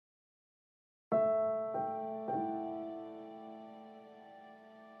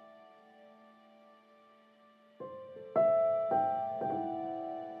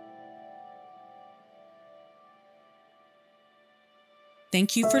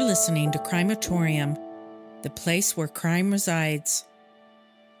Thank you for listening to Crimatorium, the place where crime resides.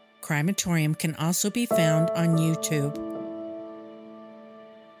 Crimatorium can also be found on YouTube.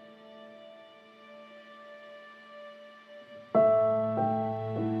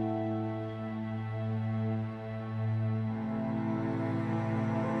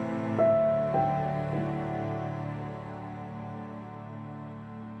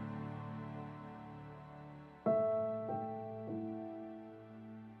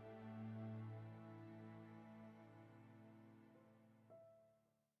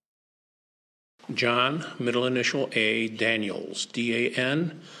 John, middle initial A, Daniels,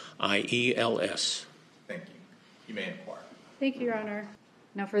 D-A-N-I-E-L-S. Thank you. You may inquire. Thank you, Your Honor.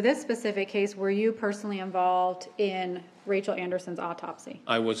 Now, for this specific case, were you personally involved in Rachael Anderson's autopsy?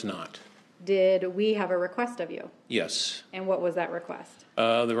 I was not. Did we have a request of you? Yes. And what was that request?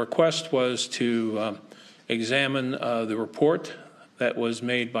 The request was to examine the report that was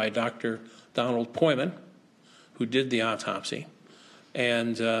made by Dr. Donald Poyman, who did the autopsy,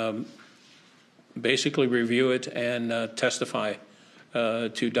 and basically review it and testify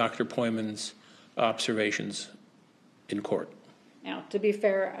to Dr. Poyman's observations in court. Now, to be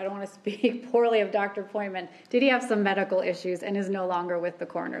fair, I don't want to speak poorly of Dr. Poyman. Did he have some medical issues and is no longer with the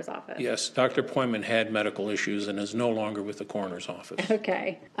coroner's office? Yes, Dr. Poyman had medical issues and is no longer with the coroner's office.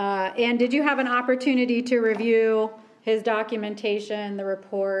 Okay. And did you have an opportunity to review his documentation, the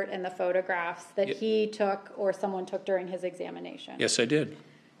report, and the photographs that he took or someone took during his examination? Yes, I did.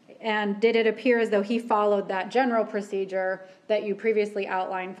 And did it appear as though he followed that general procedure that you previously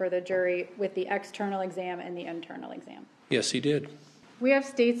outlined for the jury with the external exam and the internal exam? Yes, he did. We have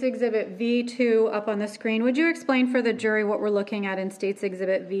State's Exhibit V2 up on the screen. Would you explain for the jury what we're looking at in State's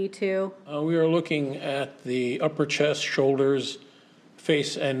Exhibit V2? We are looking at the upper chest, shoulders,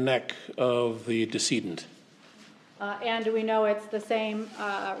 face, and neck of the decedent. And do we know it's the same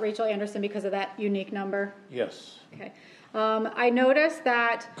Rachael Anderson because of that unique number? Yes. Okay. I noticed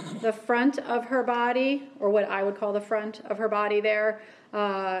that the front of her body, or what I would call the front of her body there,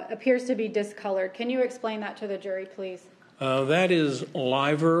 appears to be discolored. Can you explain that to the jury, please? That is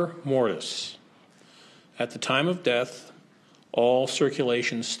livor mortis. At the time of death, all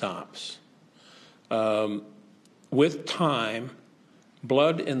circulation stops. With time,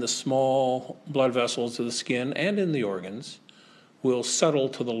 blood in the small blood vessels of the skin and in the organs will settle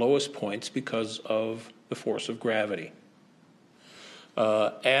to the lowest points because of the force of gravity.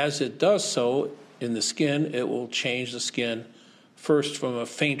 As it does so in the skin, it will change the skin first from a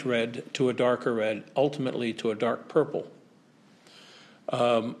faint red to a darker red, ultimately to a dark purple.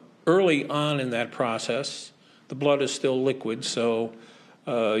 Early on in that process, the blood is still liquid, so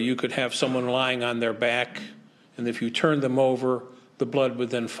you could have someone lying on their back, and if you turn them over, the blood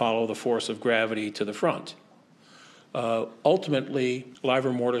would then follow the force of gravity to the front. Ultimately,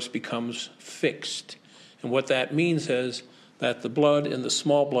 livor mortis becomes fixed, and what that means is that the blood in the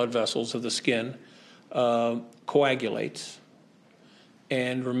small blood vessels of the skin coagulates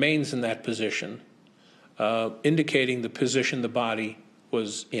and remains in that position, indicating the position the body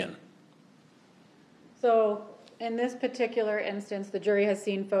was in. So in this particular instance, the jury has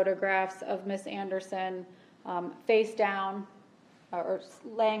seen photographs of Miss Anderson face down or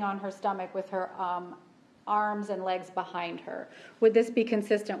laying on her stomach with her arms and legs behind her. Would this be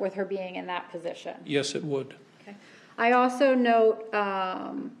consistent with her being in that position? Yes, it would. Okay. I also note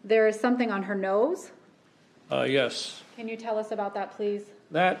there is something on her nose. Yes. Can you tell us about that, please?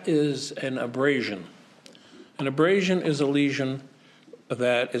 That is an abrasion. An abrasion is a lesion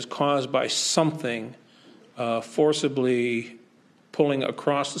that is caused by something forcibly pulling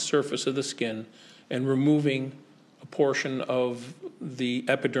across the surface of the skin and removing a portion of the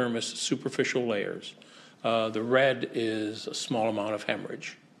epidermis superficial layers. The red is a small amount of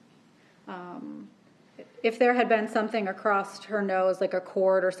hemorrhage. If there had been something across her nose, like a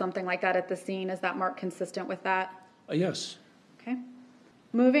cord or something like that at the scene, is that mark consistent with that? Yes. Okay.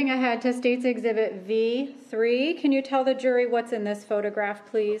 Moving ahead to State's Exhibit V3, can you tell the jury what's in this photograph,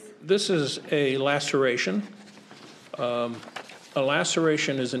 please? This is a laceration. A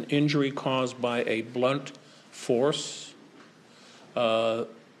laceration is an injury caused by a blunt force.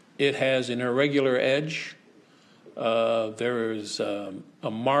 It has an irregular edge. There is a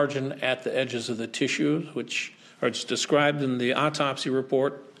margin at the edges of the tissues, which are described in the autopsy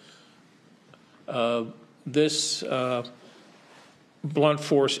report. This blunt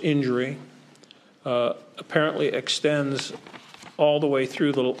force injury apparently extends all the way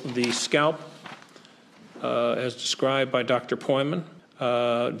through the scalp, as described by Dr. Poyman,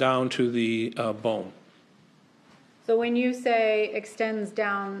 down to the bone. So when you say extends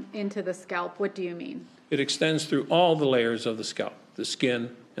down into the scalp, what do you mean? It extends through all the layers of the scalp. the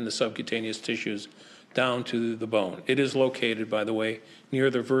skin and the subcutaneous tissues down to the bone. It is located, by the way, near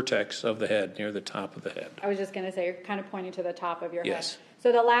the vertex of the head, near the top of the head. I was just going to say, you're kind of pointing to the top of your Yes. head.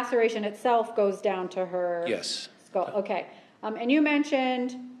 So the laceration itself goes down to her Yes. skull. Okay. And you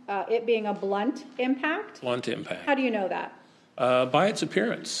mentioned it being a blunt impact. Blunt impact. How do you know that? By its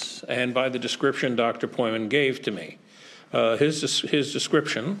appearance and by the description Dr. Poyman gave to me. His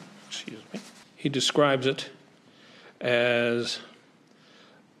description, excuse me, he describes it as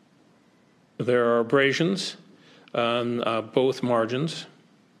there are abrasions on both margins,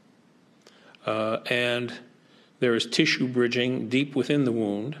 and there is tissue bridging deep within the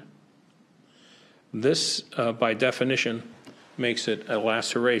wound. This, by definition, makes it a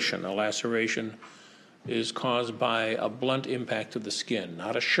laceration. A laceration is caused by a blunt impact of the skin,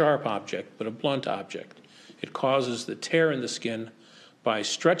 not a sharp object, but a blunt object. It causes the tear in the skin by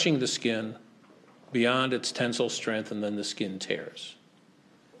stretching the skin beyond its tensile strength, and then the skin tears.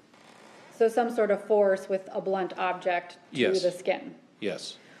 So some sort of force with a blunt object to Yes. the skin.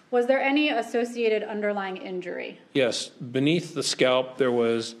 Yes. Was there any associated underlying injury? Yes. Beneath the scalp, there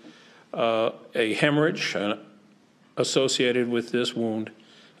was a hemorrhage associated with this wound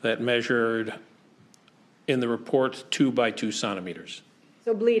that measured, in the report, 2 by 2 centimeters,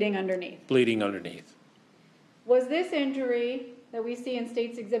 So bleeding underneath. bleeding underneath. Was this injury that we see in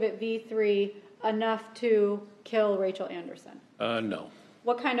States Exhibit V3 enough to kill Rachael Anderson? No.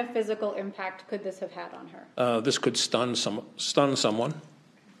 What kind of physical impact could this have had on her? This could stun someone,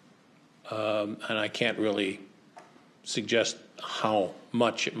 and I can't really suggest how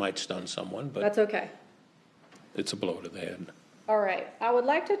much it might stun someone, but That's okay. it's a blow to the head. All right. I would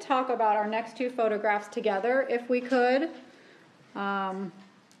like to talk about our next two photographs together, if we could.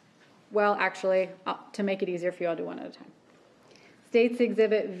 Well, actually, to make it easier for you, I'll do one at a time. States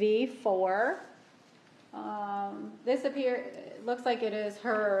Exhibit V4. This looks like it is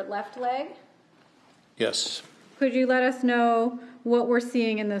her left leg. Yes. Could you let us know what we're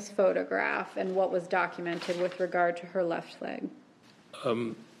seeing in this photograph and what was documented with regard to her left leg?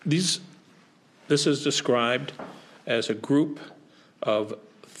 This is described as a group of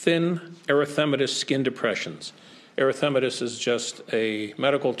thin erythematous skin depressions. Erythematous is just a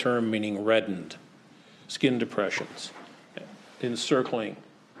medical term meaning reddened skin depressions encircling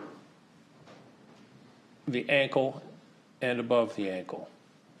the ankle and above the ankle.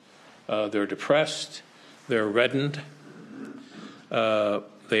 They're depressed, they're reddened,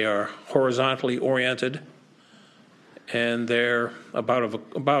 they are horizontally oriented, and they're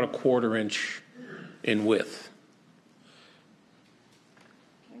about a quarter inch in width.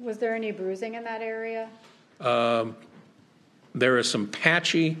 Was there any bruising in that area? There is some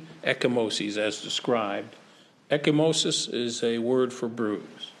patchy ecchymoses as described. Ecchymosis is a word for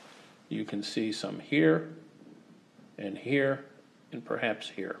bruise. You can see some here, and perhaps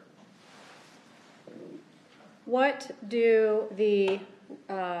here. What do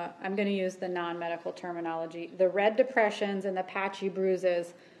I'm going to use the non-medical terminology, the red depressions and the patchy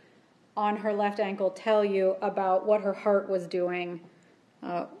bruises on her left ankle tell you about what her heart was doing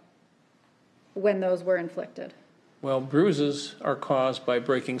when those were inflicted? Well, bruises are caused by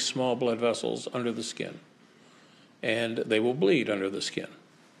breaking small blood vessels under the skin, and they will bleed under the skin.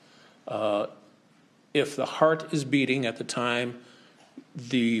 If the heart is beating at the time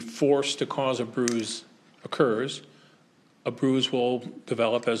the force to cause a bruise occurs, a bruise will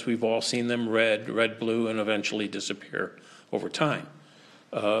develop, as we've all seen them, red, blue, and eventually disappear over time.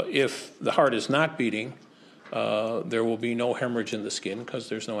 If the heart is not beating, there will be no hemorrhage in the skin because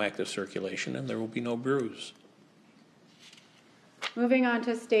there's no active circulation, and there will be no bruise. Moving on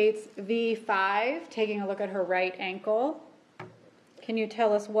to States V5, taking a look at her right ankle. Can you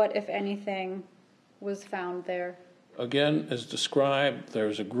tell us what, if anything, was found there? Again, as described,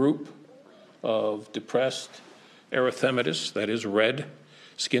 there's a group of depressed erythematous, that is red,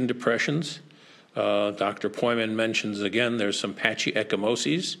 skin depressions. Dr. Poyman mentions again there's some patchy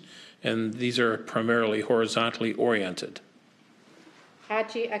ecchymoses, and these are primarily horizontally oriented.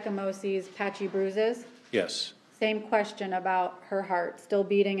 Patchy ecchymoses, patchy bruises? Yes. Same question about her heart. Still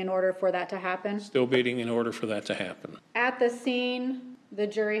beating in order for that to happen? Still beating in order for that to happen. At the scene, the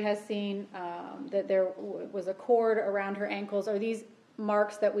jury has seen that there was a cord around her ankles. Are these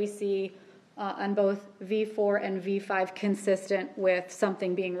marks that we see on both V4 and V5 consistent with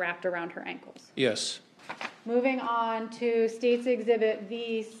something being wrapped around her ankles? Yes. Moving on to States Exhibit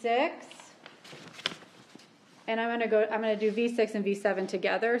V6. And I'm going to do V6 and V7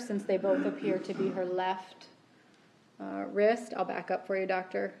 together since they both appear to be her left wrist. I'll back up for you,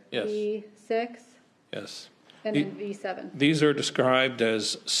 Doctor. Yes. V6. Yes. And then V7. These are described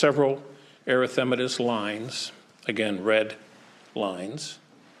as several erythematous lines, again, red, lines.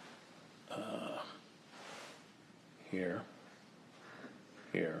 Here,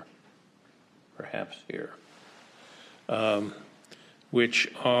 perhaps here,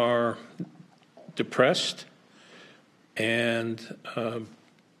 which are depressed and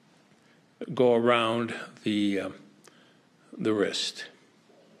go around the wrist.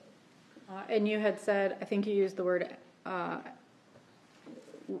 And you had said, I think you used the word,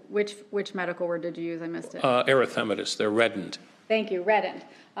 which medical word did you use? I missed it. Erythematous, they're reddened. Thank you, reddened.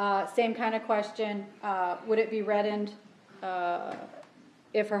 Same kind of question. Would it be reddened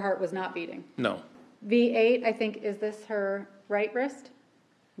if her heart was not beating? No. V8, I think, is this her right wrist?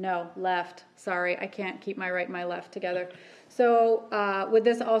 No, left. Sorry, I can't keep my right and my left together. So would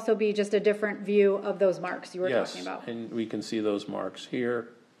this also be just a different view of those marks you were talking about? Yes, and we can see those marks here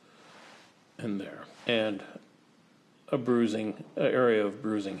and there, and a bruising, area of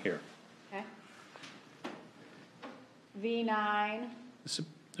bruising here. Okay. V9.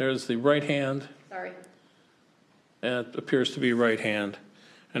 There's the right hand. Sorry. And it appears to be right hand.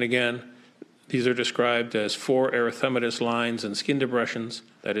 And again, these are described as 4 erythematous lines and skin depressions,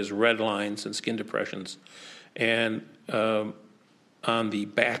 that is red lines and skin depressions. And on the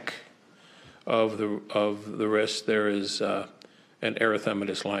back of the wrist, there is an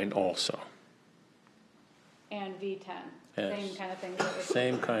erythematous line also. And V10. Yes. Same kind of thing.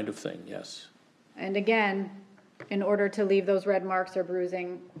 Same kind of thing, yes. And again, in order to leave those red marks or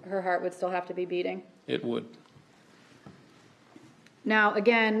bruising, her heart would still have to be beating. It would. Now,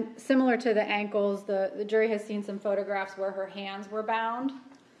 again, similar to the ankles, the jury has seen some photographs where her hands were bound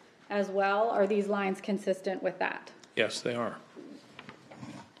as well. Are these lines consistent with that? Yes, they are.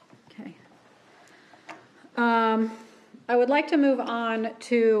 Okay. I would like to move on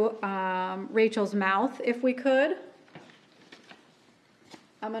to Rachel's mouth, if we could.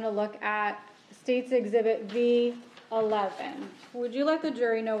 I'm going to look at State's Exhibit V11. Would you let the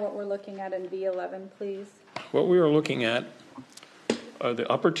jury know what we're looking at in V11, please? What we are looking at are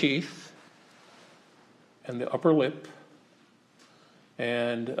the upper teeth and the upper lip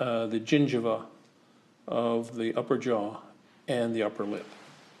and the gingiva of the upper jaw and the upper lip.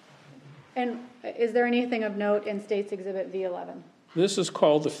 And is there anything of note in State's Exhibit V11? This is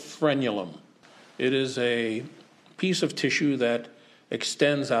called the frenulum. It is a piece of tissue that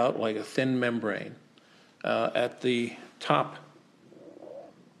extends out like a thin membrane at the top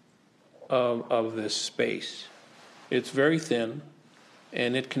of this space. It's very thin,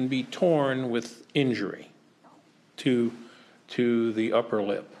 and it can be torn with injury to the upper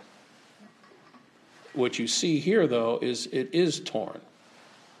lip. What you see here, though, is it is torn.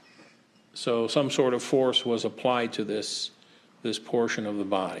 So some sort of force was applied to this portion of the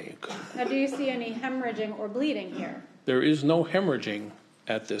body. Now, do you see any hemorrhaging or bleeding here? There is no hemorrhaging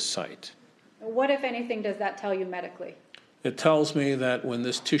at this site. What, if anything, does that tell you medically? It tells me that when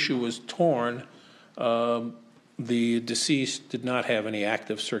this tissue was torn, the deceased did not have any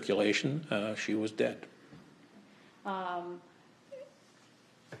active circulation. She was dead.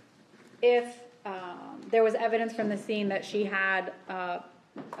 If there was evidence from the scene that she had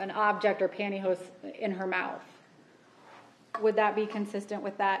an object or pantyhose in her mouth, would that be consistent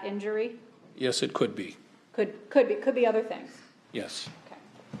with that injury? Yes, it could be. Could be other things. Yes. Okay.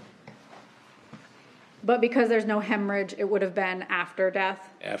 But because there's no hemorrhage, it would have been after death?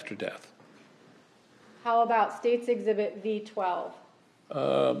 After death. How about State's Exhibit V12?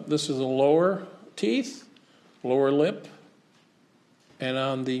 This is the lower teeth, lower lip, and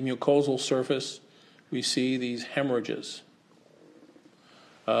on the mucosal surface, we see these hemorrhages.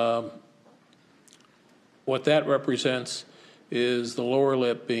 What that represents is the lower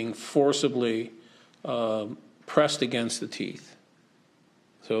lip being forcibly pressed against the teeth.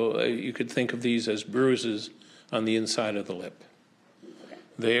 So you could think of these as bruises on the inside of the lip.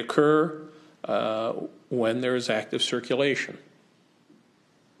 They occur when there is active circulation.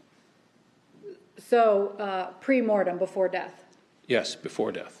 So pre-mortem, before death? Yes,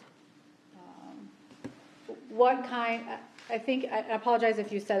 before death. What kind, I apologize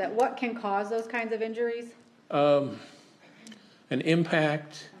if you said that, what can cause those kinds of injuries? An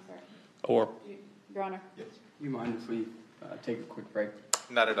impact or... Your Honor. Yes. You mind if we take a quick break?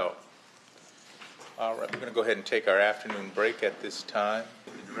 Not at all. All right, we're going to go ahead and take our afternoon break at this time.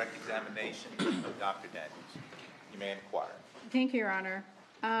 The direct examination of Dr. Daniels. You may inquire. Thank you, Your Honor.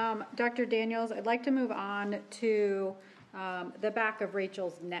 Dr. Daniels, I'd like to move on to the back of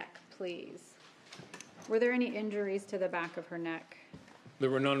Rachel's neck, please. Were there any injuries to the back of her neck? There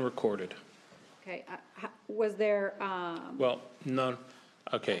were none recorded. Okay. Was there... Well, none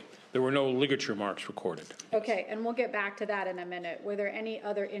Okay, there were no ligature marks recorded. Okay, and we'll get back to that in a minute. Were there any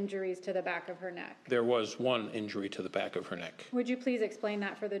other injuries to the back of her neck? There was one injury to the back of her neck. Would you please explain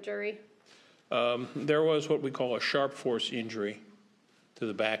that for the jury? There was what we call a sharp force injury to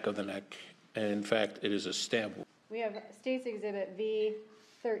the back of the neck, and in fact, it is a stab wound. We have State's Exhibit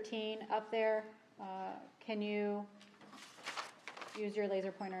V13 up there. Can you use your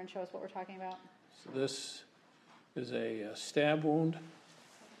laser pointer and show us what we're talking about? So this is a stab wound.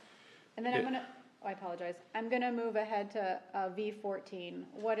 And then I apologize. I'm gonna move ahead to V14.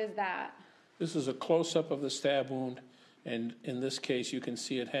 What is that? This is a close-up of the stab wound, and in this case, you can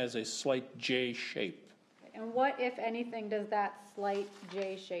see it has a slight J shape. And what, if anything, does that slight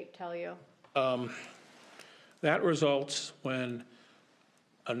J shape tell you? That results when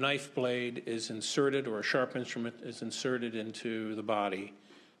a knife blade is inserted or a sharp instrument is inserted into the body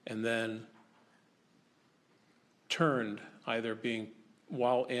and then turned, either being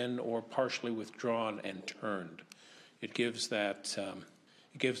while in or partially withdrawn and turned. It gives that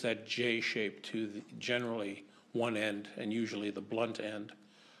J shape to generally one end and usually the blunt end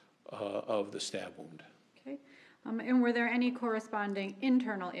of the stab wound. Okay. And were there any corresponding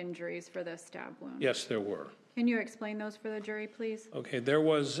internal injuries for this stab wound? Yes, there were. Can you explain those for the jury, please? Okay, there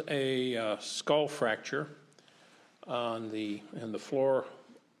was a skull fracture in the floor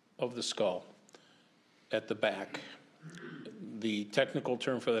of the skull at the back. The technical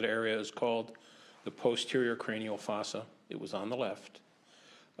term for that area is called the posterior cranial fossa. It was on the left.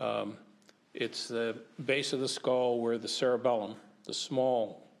 It's the base of the skull where the cerebellum, the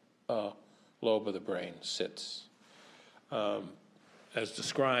small lobe of the brain, sits. As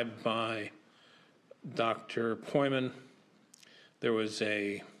described by Dr. Poyman, there was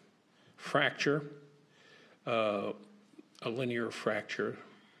a fracture, a linear fracture,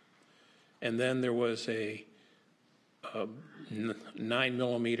 and then there was a 9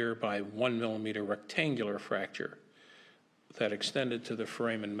 millimeter by 1 millimeter rectangular fracture that extended to the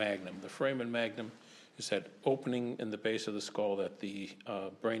foramen magnum. The foramen magnum is that opening in the base of the skull that the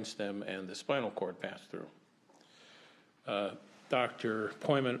brainstem and the spinal cord pass through. Dr.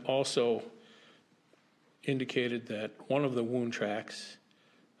 Poyman also indicated that one of the wound tracks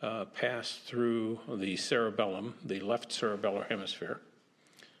passed through the cerebellum, the left cerebellar hemisphere,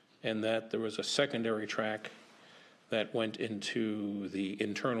 and that there was a secondary track that went into the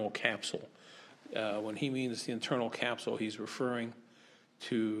internal capsule. When he means the internal capsule, he's referring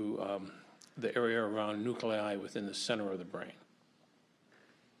to the area around nuclei within the center of the brain.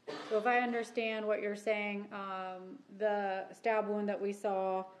 So if I understand what you're saying, the stab wound that we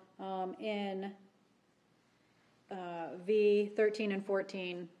saw in V13 and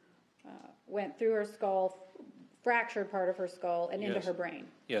 14 went through her skull, fractured part of her skull, and into her brain.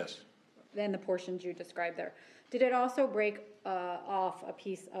 Yes. Then the portions you described there. Did it also break off a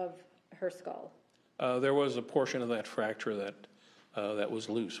piece of her skull? There was a portion of that fracture that was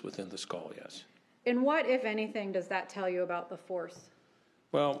loose within the skull, yes. And what, if anything, does that tell you about the force?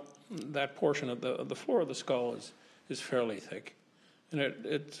 Well, that portion of the floor of the skull is fairly thick. And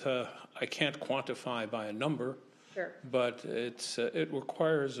I can't quantify by a number, Sure. but it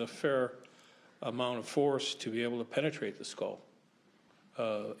requires a fair amount of force to be able to penetrate the skull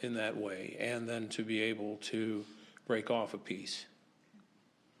in that way, and then to be able to break off a piece.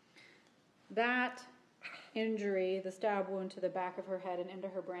 That injury, the stab wound to the back of her head and into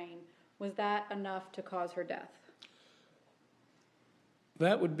her brain, was that enough to cause her death?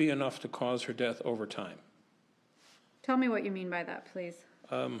 That would be enough to cause her death over time. Tell me what you mean by that, please.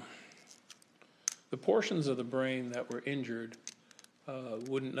 The portions of the brain that were injured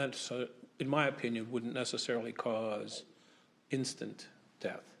wouldn't necessarily, in my opinion, wouldn't necessarily cause instant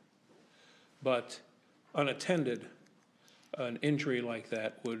death. But unattended, an injury like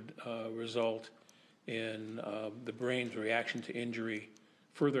that would result in the brain's reaction to injury,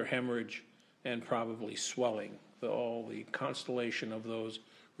 further hemorrhage, and probably swelling. All the constellation of those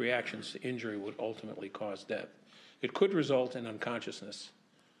reactions to injury would ultimately cause death. It could result in unconsciousness,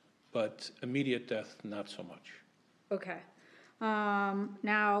 but immediate death, not so much. Okay.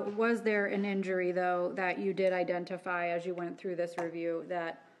 Now, was there an injury, though, that you did identify as you went through this review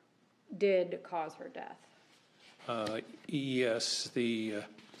that did cause her death? Yes, the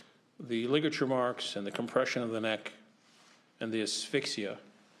ligature marks and the compression of the neck and the asphyxia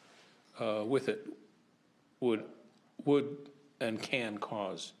with it would and can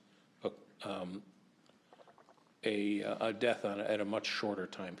cause a death at a much shorter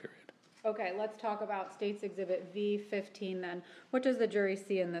time period. Okay, let's talk about State's Exhibit V15 then. What does the jury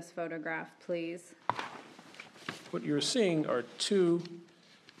see in this photograph, please? What you're seeing are two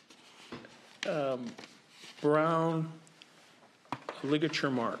brown ligature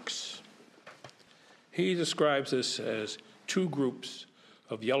marks. He describes this as two groups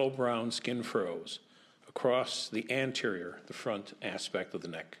of yellow-brown skin furrows across the anterior, the front aspect of the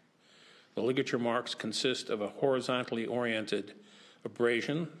neck. The ligature marks consist of a horizontally oriented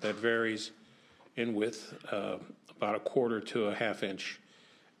abrasion that varies in width about 1/4 to a 1/2 inch.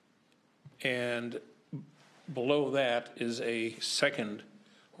 And below that is a second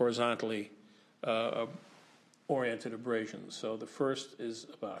horizontally oriented abrasion. So the first is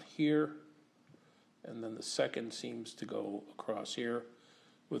about here, and then the second seems to go across here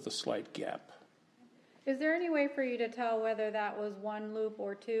with a slight gap. Is there any way for you to tell whether that was one loop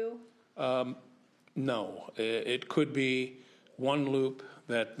or two? No, it could be one loop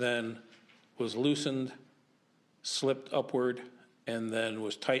that then was loosened, slipped upward, and then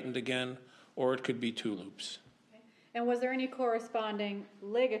was tightened again, or it could be two loops. Okay. And was there any corresponding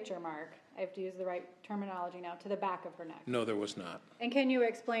ligature mark, I have to use the right terminology now, to the back of her neck? No, there was not. And can you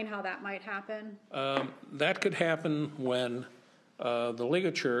explain how that might happen? That could happen when the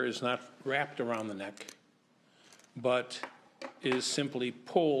ligature is not wrapped around the neck, but is simply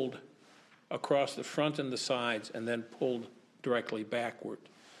pulled across the front and the sides and then pulled directly backward.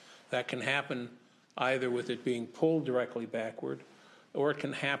 That can happen either with it being pulled directly backward, or it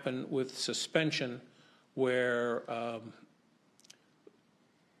can happen with suspension where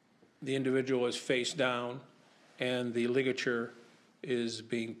the individual is face down and the ligature is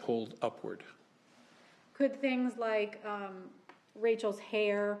being pulled upward. Could things like Rachel's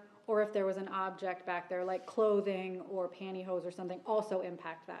hair, or if there was an object back there like clothing or pantyhose or something, also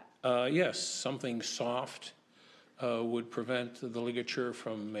impact that? Yes, something soft would prevent the ligature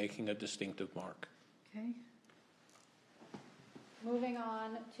from making a distinctive mark. Okay. Moving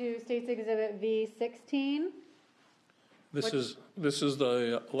on to State's Exhibit V16. This is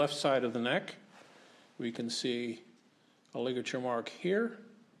the left side of the neck. We can see a ligature mark here.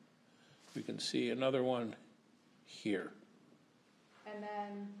 We can see another one here. And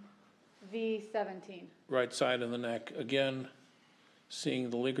then V17. Right side of the neck, again, seeing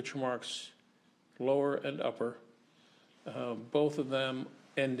the ligature marks lower and upper, both of them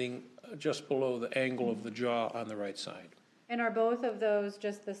ending just below the angle of the jaw on the right side. And are both of those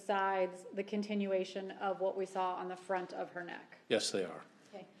just the sides, the continuation of what we saw on the front of her neck? Yes, they are.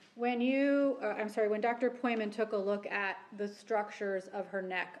 Okay. When Dr. Poyman took a look at the structures of her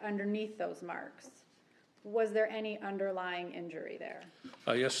neck underneath those marks, was there any underlying injury there?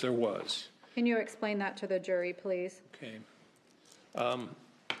 Yes, there was. Can you explain that to the jury, please? Okay.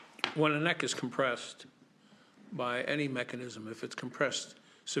 When a neck is compressed by any mechanism, if it's compressed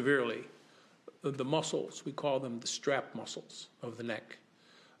severely, the muscles, we call them the strap muscles of the neck,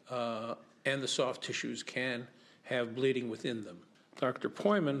 and the soft tissues can have bleeding within them. Dr.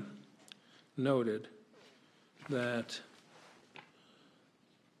 Poyman noted that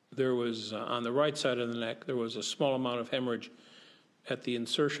there was, on the right side of the neck, there was a small amount of hemorrhage at the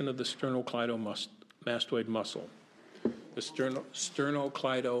insertion of the sternocleidomastoid muscle. The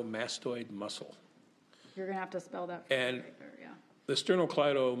sternocleidomastoid muscle. You're going to have to spell that for me right there, yeah. The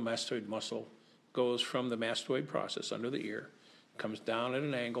sternocleidomastoid muscle goes from the mastoid process under the ear, comes down at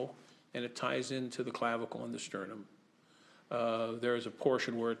an angle, and it ties into the clavicle and the sternum. There is a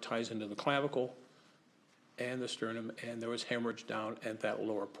portion where it ties into the clavicle and the sternum, and there was hemorrhage down at that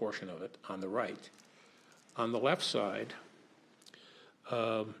lower portion of it on the right. On the left side,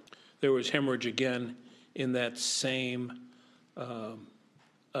 there was hemorrhage again in that same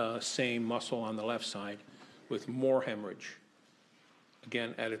muscle on the left side, with more hemorrhage,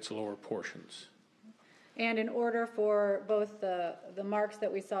 again at its lower portions. And in order for both the marks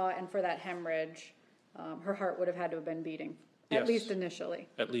that we saw and for that hemorrhage, her heart would have had to have been beating, Yes. at least initially.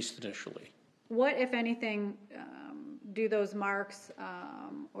 At least initially. What, if anything, do those marks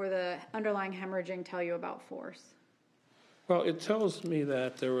or the underlying hemorrhaging tell you about force? Well, it tells me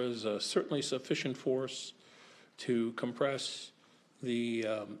that there was certainly sufficient force to compress the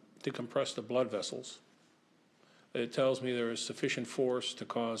blood vessels. It tells me there is sufficient force to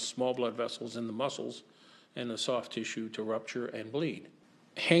cause small blood vessels in the muscles and the soft tissue to rupture and bleed.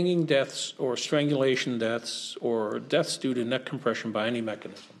 Hanging deaths or strangulation deaths or deaths due to neck compression by any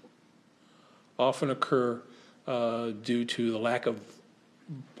mechanism often occur due to the lack of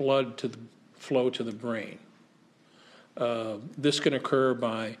blood to the flow to the brain. This can occur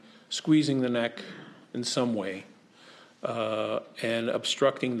by squeezing the neck in some way and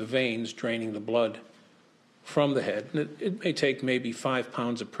obstructing the veins, draining the blood from the head. And it may take maybe 5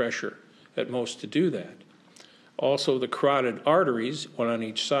 pounds of pressure at most to do that. Also, the carotid arteries, one on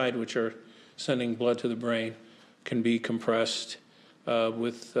each side, which are sending blood to the brain, can be compressed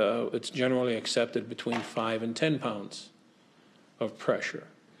it's generally accepted between 5 and 10 pounds of pressure.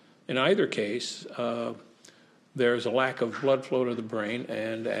 In either case, there's a lack of blood flow to the brain,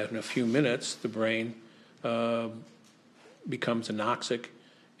 and in a few minutes, the brain becomes anoxic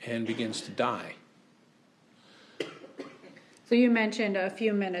and begins to die. So you mentioned a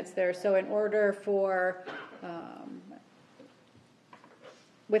few minutes there. So in order for,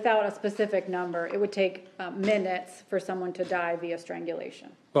 without a specific number, it would take minutes for someone to die via strangulation.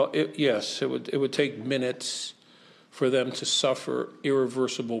 Well, yes, it would take minutes for them to suffer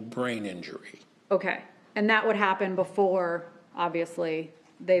irreversible brain injury. Okay. And that would happen before, obviously,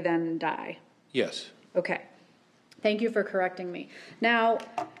 they then die. Yes. Okay. Thank you for correcting me. Now,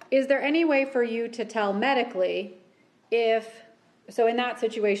 is there any way for you to tell medically so in that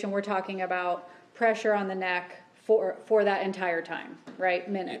situation, we're talking about pressure on the neck for that entire time, right?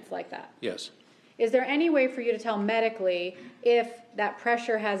 Minutes like that. Yes. Is there any way for you to tell medically if that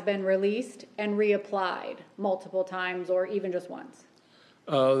pressure has been released and reapplied multiple times or even just once?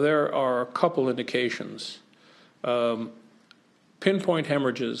 There are a couple indications. Pinpoint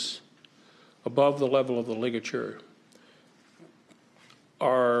hemorrhages above the level of the ligature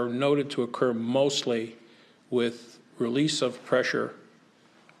are noted to occur mostly with release of pressure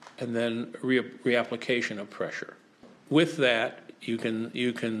and then reapplication of pressure. With that, you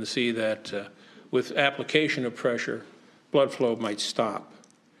can see that with application of pressure, blood flow might stop,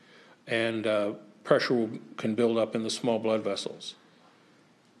 and pressure can build up in the small blood vessels.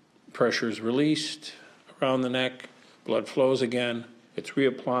 Pressure is released around the neck, blood flows again, it's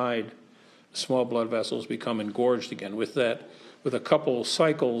reapplied, the small blood vessels become engorged again. With that, with a couple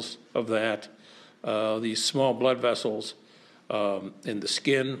cycles of that, these small blood vessels in the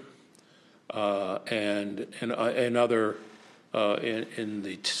skin and other in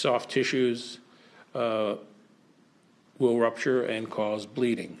the soft tissues will rupture and cause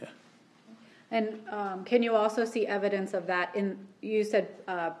bleeding. And can you also see evidence of that you said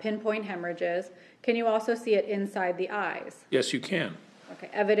pinpoint hemorrhages. Can you also see it inside the eyes? Yes, you can. Okay,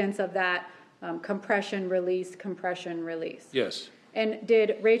 evidence of that compression, release, compression, release. Yes. And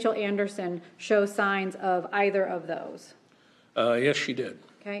did Rachael Anderson show signs of either of those? Yes, she did.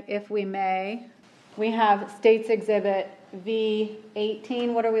 Okay, if we may, we have States Exhibit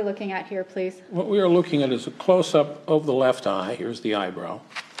V18. What are we looking at here, please? What we are looking at is a close-up of the left eye. Here's the eyebrow.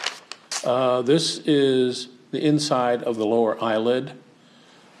 This is the inside of the lower eyelid.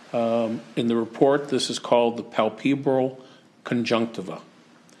 In the report, this is called the palpebral conjunctiva,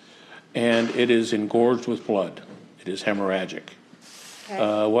 and it is engorged with blood. It is hemorrhagic.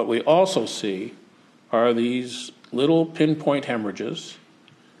 Okay. What we also see are these little pinpoint hemorrhages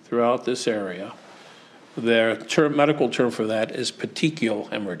throughout this area. Their medical term for that is petechial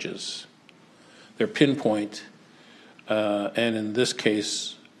hemorrhages. They're pinpoint, and in this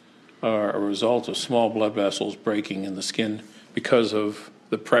case are a result of small blood vessels breaking in the skin because of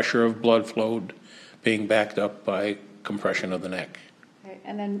the pressure of blood flow being backed up by compression of the neck. Okay,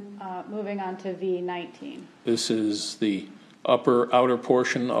 and then moving on to V19. This is the outer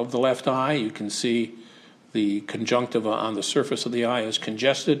portion of the left eye. You can see the conjunctiva on the surface of the eye is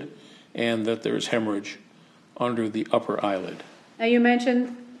congested and that there's hemorrhage under the upper eyelid. Now you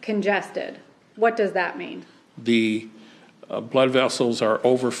mentioned congested. What does that mean? The blood vessels are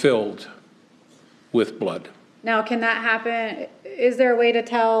overfilled with blood. Now, can that happen? Is there a way to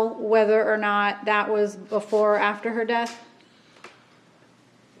tell whether or not that was before or after her death?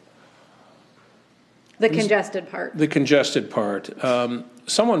 The congested part. The congested part.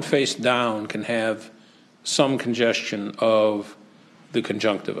 Someone face down can have some congestion of the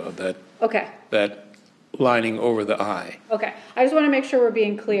conjunctiva, that lining over the eye. Okay. I just want to make sure we're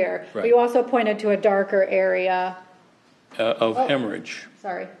being clear. Right. But you also pointed to a darker area. Of hemorrhage.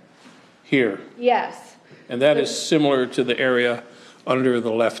 Sorry. Here. Yes. And that is similar to the area under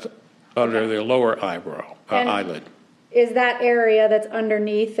the lower eyebrow, eyelid. Is that area that's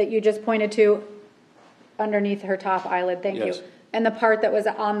underneath that you just pointed to, underneath her top eyelid? Thank Yes. you. And the part that was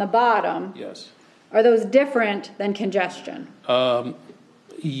on the bottom? Yes. Are those different than congestion?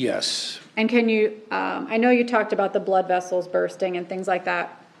 Yes. And can you, I know you talked about the blood vessels bursting and things like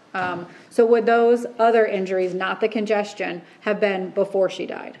that. So would those other injuries, not the congestion, have been before she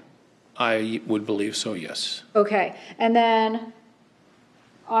died? I would believe so, yes. Okay. And then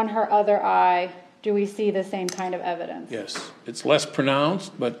on her other eye, do we see the same kind of evidence? Yes. It's less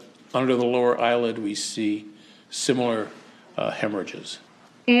pronounced, but under the lower eyelid we see similar hemorrhages.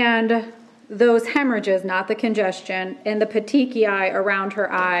 And those hemorrhages, not the congestion, and the petechiae around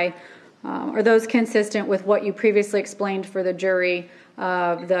her eye, are those consistent with what you previously explained for the jury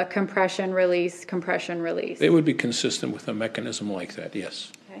of the compression release? They would be consistent with a mechanism like that,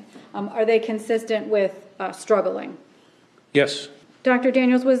 yes. Okay. Are they consistent with struggling? Yes. Dr.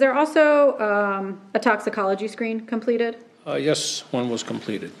 Daniels, was there also a toxicology screen completed? Yes, one was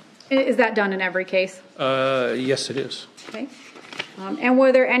completed. Is that done in every case? Yes, it is. Okay. And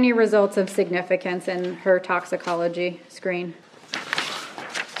were there any results of significance in her toxicology screen?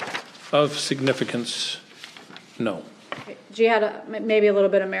 Of significance, no. Okay. She had maybe a little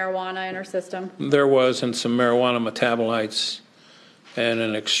bit of marijuana in her system? There was, and some marijuana metabolites, and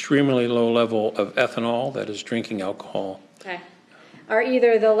an extremely low level of ethanol, that is drinking alcohol. Okay. Are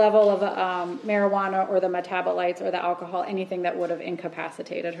either the level of marijuana or the metabolites or the alcohol anything that would have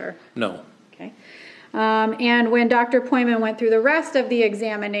incapacitated her? No. Okay. And when Dr. Poyman went through the rest of the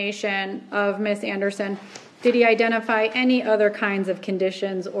examination of Miss Anderson, did he identify any other kinds of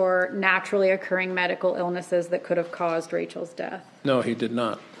conditions or naturally occurring medical illnesses that could have caused Rachel's death? No, he did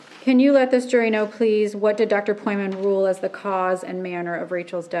not. Can you let this jury know, please, what did Dr. Poyman rule as the cause and manner of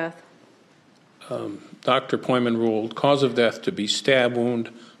Rachel's death? Dr. Poyman ruled cause of death to be stab wound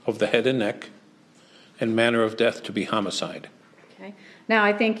of the head and neck, and manner of death to be homicide. Okay. Now,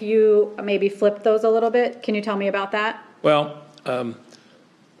 I think you maybe flipped those a little bit. Can you tell me about that? Well,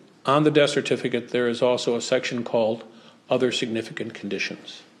 on the death certificate, there is also a section called Other Significant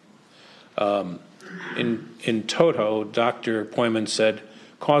Conditions. In toto, Dr. Poyman said,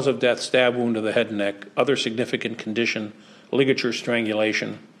 cause of death, stab wound of the head and neck, other significant condition, ligature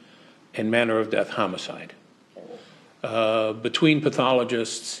strangulation, and manner of death, homicide. Between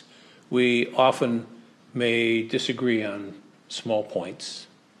pathologists, we often may disagree on small points.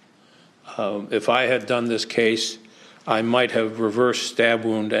 If I had done this case, I might have reversed stab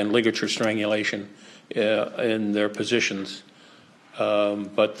wound and ligature strangulation in their positions,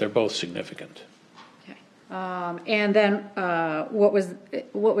 but they're both significant. Okay. And then what was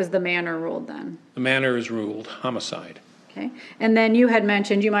the manner ruled then? The manner is ruled homicide. Okay. And then you had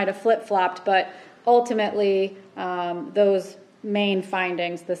mentioned you might have flip-flopped, but ultimately those main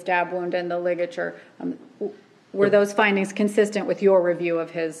findings, the stab wound and the ligature, were those findings consistent with your review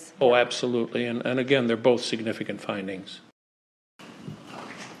of his? Oh, absolutely. And again, they're both significant findings.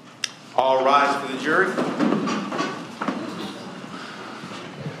 All rise for the jury.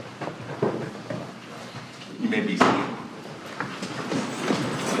 You may be seated.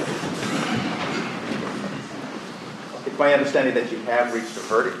 It's my understanding that you have reached a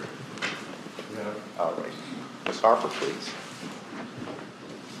verdict. No. All right. Ms. Harper, please.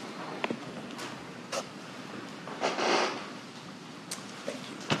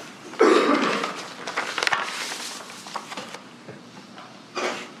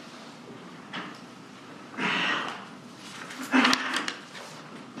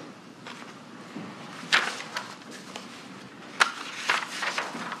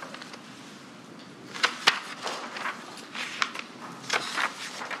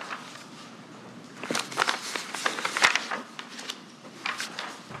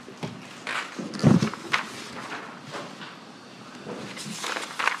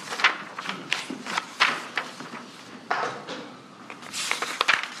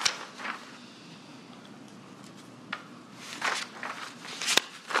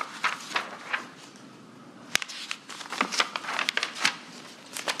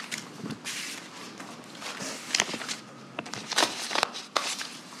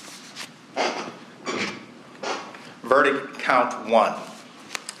 Verdict, count one.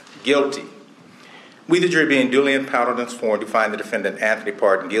 Guilty. We, the jury, being duly empowered and sworn to find the defendant Anthony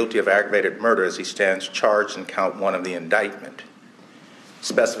Pardon guilty of aggravated murder as he stands charged in count one of the indictment.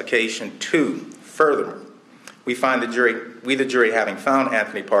 Specification 2. Furthermore, we, the jury, having found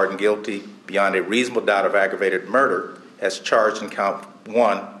Anthony Pardon guilty beyond a reasonable doubt of aggravated murder as charged in count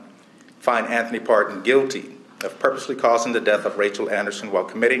 1, find Anthony Pardon guilty of purposely causing the death of Rachael Anderson while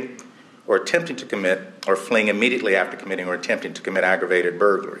committing or attempting to commit or fleeing immediately after committing or attempting to commit aggravated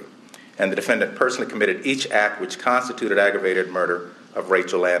burglary. And the defendant personally committed each act which constituted aggravated murder of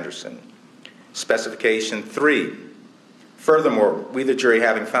Rachael Anderson. Specification 3. Furthermore, we, the jury,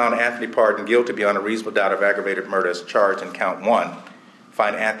 having found Anthony Pardon guilty beyond a reasonable doubt of aggravated murder as charged in count 1,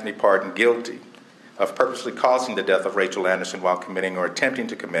 find Anthony Pardon guilty of purposely causing the death of Rachael Anderson while committing or attempting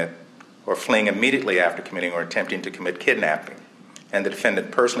to commit or fleeing immediately after committing or attempting to commit kidnapping. And the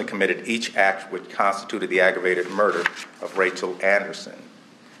defendant personally committed each act which constituted the aggravated murder of Rachael Anderson.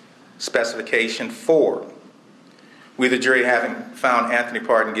 Specification 4. We, the jury, having found Anthony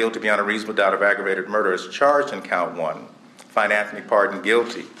Pardon guilty beyond a reasonable doubt of aggravated murder as charged in count 1, find Anthony Pardon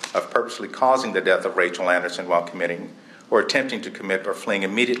guilty of purposely causing the death of Rachael Anderson while committing or attempting to commit or fleeing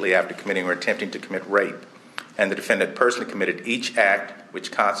immediately after committing or attempting to commit rape. And the defendant personally committed each act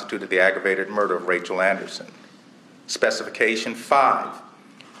which constituted the aggravated murder of Rachael Anderson. Specification 5.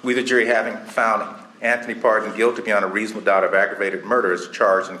 We, the jury, having found Anthony Pardon guilty beyond a reasonable doubt of aggravated murder as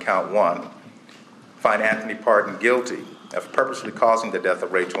charged in count 1. Find Anthony Pardon guilty of purposely causing the death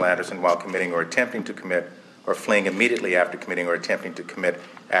of Rachael Anderson while committing or attempting to commit or fleeing immediately after committing or attempting to commit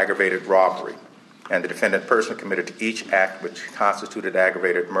aggravated robbery, and the defendant personally committed to each act which constituted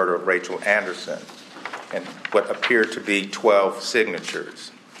aggravated murder of Rachael Anderson, and what appeared to be 12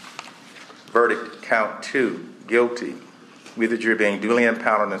 signatures. Verdict, count 2, guilty. We, the jury, being duly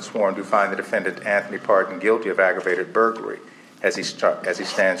impounded and sworn, do find the defendant Anthony Pardon guilty of aggravated burglary as he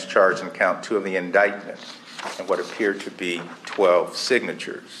stands charged in count 2 of the indictment, and what appeared to be 12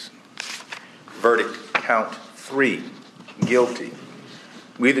 signatures. Verdict, count 3, guilty.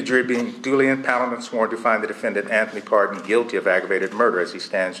 We, the jury, being duly impounded and sworn, do find the defendant Anthony Pardon guilty of aggravated murder as he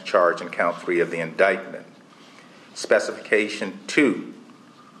stands charged in count 3 of the indictment. Specification 2.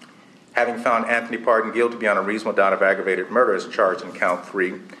 Having found Anthony Pardon guilty beyond a reasonable doubt of aggravated murder as charged in count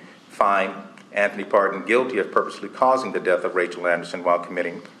 3, find Anthony Pardon guilty of purposely causing the death of Rachael Anderson while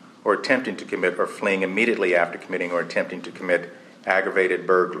committing or attempting to commit or fleeing immediately after committing or attempting to commit aggravated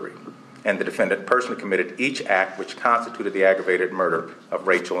burglary, and the defendant personally committed each act which constituted the aggravated murder of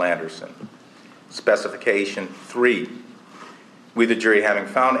Rachael Anderson. Specification 3. We, the jury, having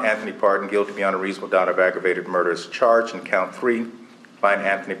found Anthony Pardon guilty beyond a reasonable doubt of aggravated murder as charged in count 3, find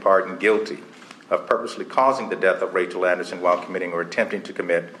Anthony Pardon guilty of purposely causing the death of Rachael Anderson while committing or attempting to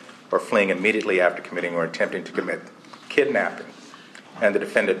commit or fleeing immediately after committing or attempting to commit kidnapping, and the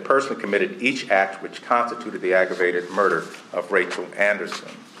defendant personally committed each act which constituted the aggravated murder of Rachael Anderson.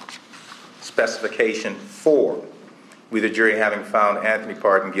 Specification 4. We, the jury, having found Anthony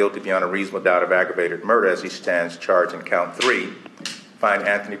Pardon guilty beyond a reasonable doubt of aggravated murder as he stands charged in count 3, find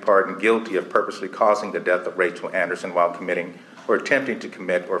Anthony Pardon guilty of purposely causing the death of Rachael Anderson while committing or attempting to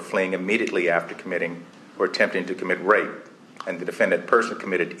commit or fleeing immediately after committing or attempting to commit rape, and the defendant personally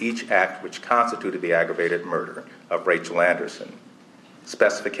committed each act which constituted the aggravated murder of Rachael Anderson.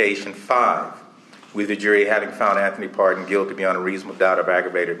 Specification 5. We, the jury, having found Anthony Pardon guilty beyond a reasonable doubt of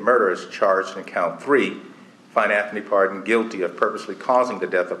aggravated murder as charged in count 3, find Anthony Pardon guilty of purposely causing the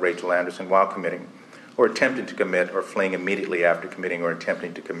death of Rachael Anderson while committing or attempting to commit or fleeing immediately after committing or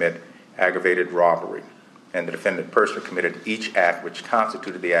attempting to commit aggravated robbery, and the defendant personally committed each act which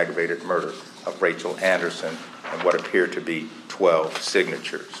constituted the aggravated murder of Rachael Anderson, and what appeared to be 12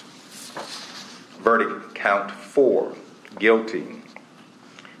 signatures. Verdict, count 4, guilty.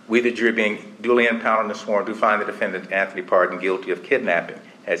 We, the jury, being duly impounded and sworn, do find the defendant Anthony Pardon guilty of kidnapping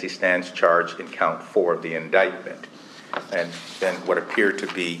as he stands charged in count 4 of the indictment, and then what appeared to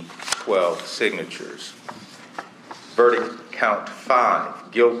be 12 signatures. Verdict, count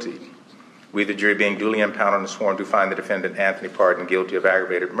 5, guilty. We, the jury, being duly impounded and sworn, do find the defendant Anthony Pardon guilty of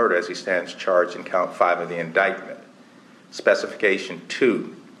aggravated murder as he stands charged in count 5 of the indictment. Specification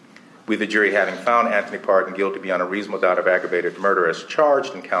 2. We, the jury, having found Anthony Pardon guilty beyond a reasonable doubt of aggravated murder as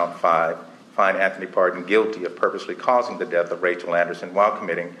charged in count 5, find Anthony Pardon guilty of purposely causing the death of Rachael Anderson while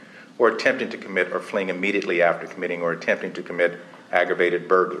committing or attempting to commit or fleeing immediately after committing or attempting to commit aggravated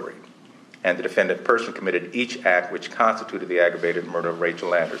burglary, and the defendant personally committed each act which constituted the aggravated murder of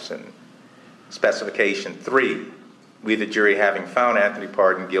Rachael Anderson. Specification 3. We, the jury, having found Anthony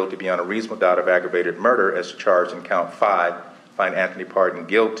Pardon guilty beyond a reasonable doubt of aggravated murder as charged in count 5, find Anthony Pardon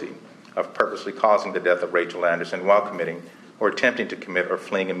guilty of purposely causing the death of Rachael Anderson while committing or attempting to commit or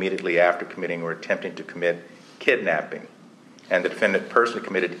fleeing immediately after committing or attempting to commit kidnapping, and the defendant personally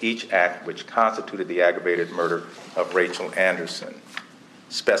committed each act which constituted the aggravated murder of Rachael Anderson.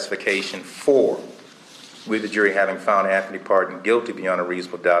 Specification 4. We, the jury, having found Anthony Pardon guilty beyond a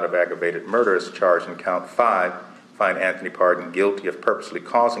reasonable doubt of aggravated murder as charged in count 5, find Anthony Pardon guilty of purposely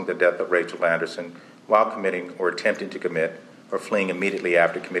causing the death of Rachael Anderson while committing or attempting to commit or fleeing immediately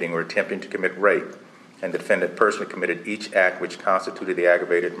after committing or attempting to commit rape, and the defendant personally committed each act which constituted the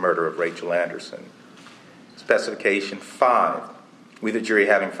aggravated murder of Rachael Anderson. Specification 5. We, the jury,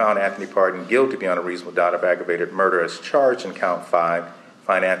 having found Anthony Pardon guilty beyond a reasonable doubt of aggravated murder as charged in count 5,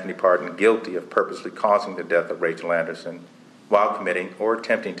 find Anthony Pardon guilty of purposely causing the death of Rachael Anderson while committing or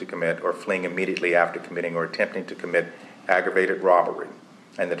attempting to commit or fleeing immediately after committing or attempting to commit aggravated robbery,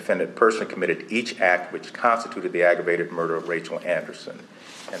 and the defendant personally committed each act which constituted the aggravated murder of Rachael Anderson,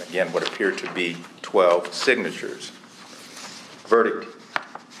 and again what appeared to be 12 signatures. Verdict,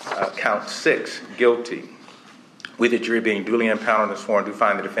 count 6, guilty. We, the jury, being duly impounded and sworn, do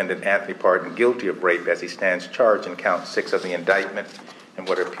find the defendant Anthony Pardon guilty of rape as he stands charged in count 6 of the indictment, and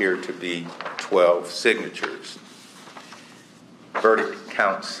what appeared to be 12 signatures. Verdict,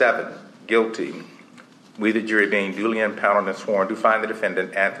 count 7, guilty. We, the jury, being duly impounded and sworn, do find the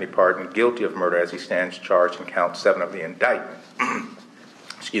defendant Anthony Pardon guilty of murder as he stands charged in count 7 of the indictment.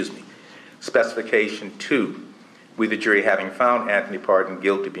 Excuse me. Specification 2, we the jury having found Anthony Pardon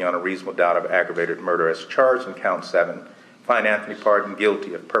guilty beyond a reasonable doubt of aggravated murder as charged in count 7, find Anthony Pardon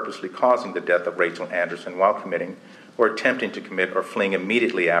guilty of purposely causing the death of Rachael Anderson while committing or attempting to commit or fleeing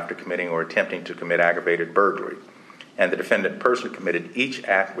immediately after committing or attempting to commit aggravated burglary, and the defendant personally committed each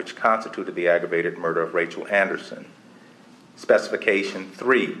act which constituted the aggravated murder of Rachael Anderson. Specification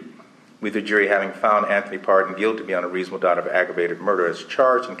 3, we the jury having found Anthony Pardon guilty beyond a reasonable doubt of aggravated murder as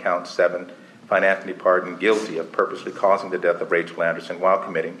charged in count 7, find Anthony Pardon guilty of purposely causing the death of Rachael Anderson while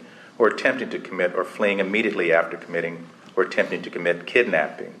committing or attempting to commit or fleeing immediately after committing or attempting to commit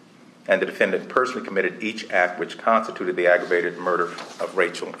kidnapping, and the defendant personally committed each act which constituted the aggravated murder of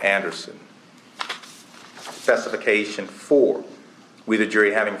Rachael Anderson. Specification 4, we the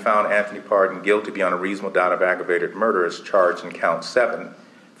jury having found Anthony Pardon guilty beyond a reasonable doubt of aggravated murder as charged in count 7,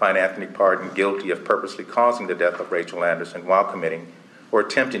 find Anthony Pardon guilty of purposely causing the death of Rachael Anderson while committing or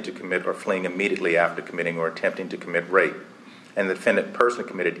attempting to commit or fleeing immediately after committing or attempting to commit rape, and the defendant personally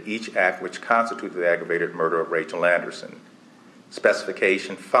committed each act which constituted the aggravated murder of Rachael Anderson.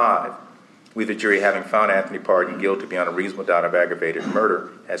 Specification 5, we the jury having found Anthony Pardon guilty beyond a reasonable doubt of aggravated murder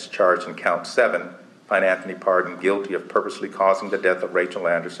as charged in count 7, find Anthony Pardon guilty of purposely causing the death of Rachael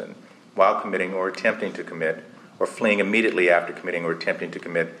Anderson while committing or attempting to commit or fleeing immediately after committing or attempting to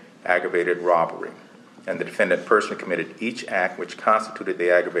commit aggravated robbery, and the defendant personally committed each act which constituted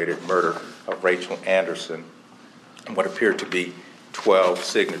the aggravated murder of Rachael Anderson, and what appeared to be 12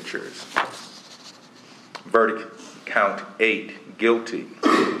 signatures. Verdict, count 8, guilty.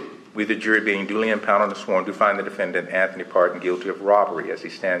 We the jury being duly impounded and sworn do find the defendant Anthony Pardon guilty of robbery as he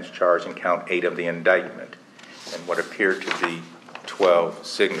stands charged in count 8 of the indictment, and what appeared to be 12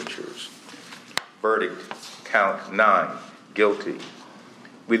 signatures. Verdict, count 9, guilty.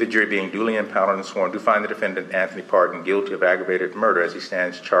 We the jury being duly impounded and sworn do find the defendant Anthony Pardon guilty of aggravated murder as he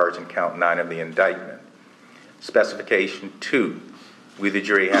stands charged in count 9 of the indictment. Specification 2, we the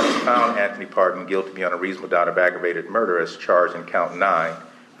jury having found Anthony Pardon guilty beyond a reasonable doubt of aggravated murder as charged in count 9,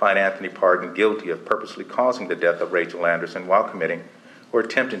 find Anthony Pardon guilty of purposely causing the death of Rachael Anderson while committing or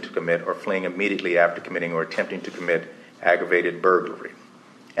attempting to commit or fleeing immediately after committing or attempting to commit aggravated burglary,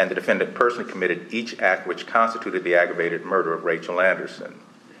 and the defendant personally committed each act which constituted the aggravated murder of Rachael Anderson.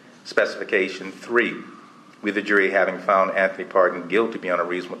 Specification 3, we the jury having found Anthony Pardon guilty beyond a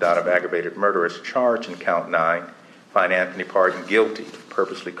reasonable doubt of aggravated murder as charged in count 9, find Anthony Pardon guilty of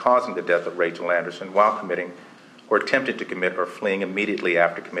purposely causing the death of Rachael Anderson while committing or attempting to commit or fleeing immediately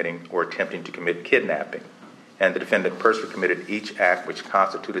after committing or attempting to commit kidnapping, and the defendant personally committed each act which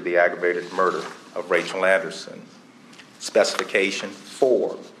constituted the aggravated murder of Rachael Anderson. Specification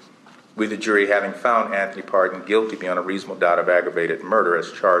 4, we the jury having found Anthony Pardon guilty beyond a reasonable doubt of aggravated murder as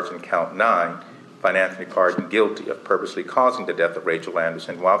charged in count 9, find Anthony Pardon guilty of purposely causing the death of Rachael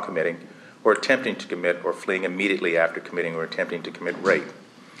Anderson while committing or attempting to commit or fleeing immediately after committing or attempting to commit rape,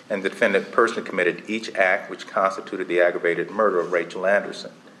 and the defendant personally committed each act which constituted the aggravated murder of Rachael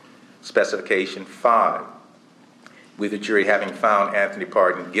Anderson. Specification 5, we the jury having found Anthony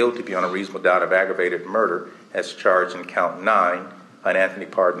Pardon guilty beyond a reasonable doubt of aggravated murder as charged in count 9, find Anthony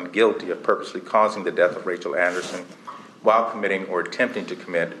Pardon guilty of purposely causing the death of Rachael Anderson while committing or attempting to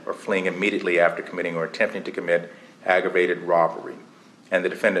commit or fleeing immediately after committing or attempting to commit aggravated robbery, and the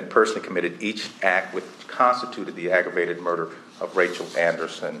defendant personally committed each act which constituted the aggravated murder of Rachael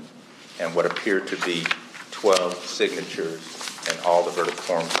Anderson, and what appeared to be 12 signatures, and all the verdict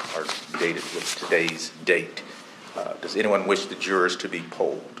forms are dated with today's date. Does anyone wish the jurors to be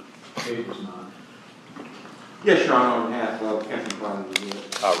polled? Yes, Your Honor, on behalf of Anthony Pardon.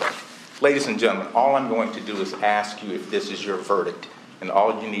 All right. Ladies and gentlemen, all I'm going to do is ask you if this is your verdict, and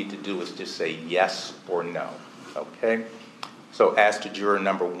all you need to do is just say yes or no, okay? So as to juror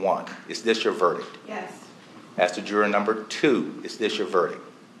number 1, is this your verdict? Yes. As to juror number 2, is this your verdict?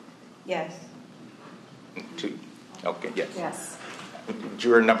 Yes. 2. Okay, yes. Yes.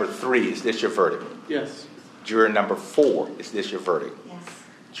 Juror number 3, is this your verdict? Yes. Juror number 4, is this your verdict? Yes.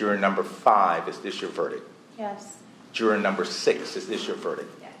 Juror number 5, is this your verdict? Yes. Juror number 6, is this your verdict?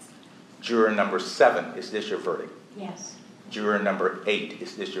 Yes. Juror number 7, is this your verdict? Yes. Juror number 8,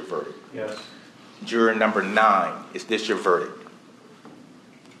 is this your verdict? Yes. Juror number 9, is this your verdict?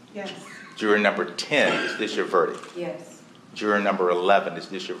 Yes. Juror number 10, is this your verdict? Yes. Juror number 11, is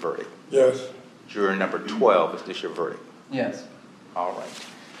this your verdict? Yes. Juror number 12, is this your verdict? Yes. All right.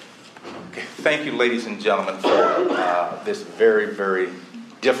 Okay. Thank you, ladies and gentlemen, for this very, very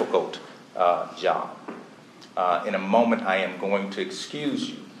difficult job. In a moment, I am going to excuse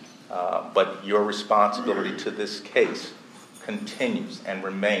you, but your responsibility to this case continues and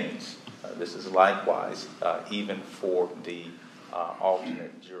remains. This is likewise even for the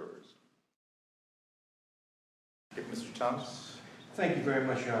alternate jurors. Mr. Thomas. Thank you very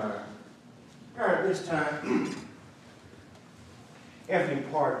much, Your Honor. All right, this time, Anthony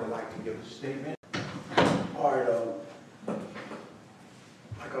Park would like to give a statement. All right,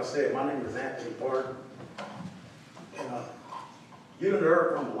 like I said, my name is Anthony Park, and you done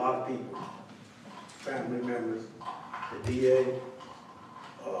heard from a lot of people, family members, the DA,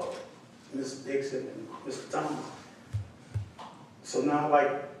 Mr. Dixon, and Mr. Thomas. So now I'd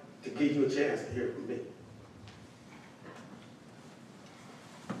like to give you a chance to hear from me.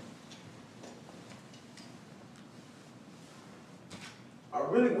 I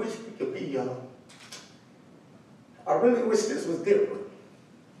really wish we could be, I really wish this was different.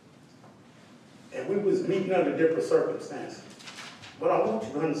 And we was meeting under different circumstances. But I want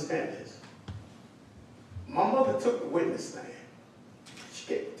you to understand this. My mother took the witness stand. She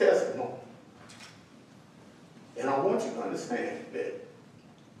gave testimony. And I want you to understand that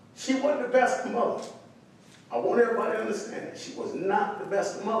she wasn't the best mother. I want everybody to understand that. She was not the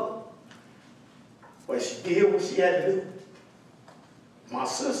best mother. But she did what she had to do. My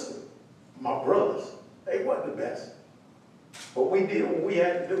sister, my brothers, they wasn't the best. But we did what we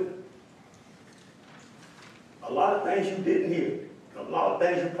had to do. A lot of things you didn't hear. A lot of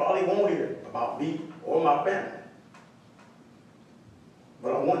things you probably won't hear about me or my family.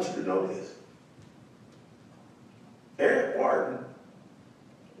 But I want you to know this. Eric Martin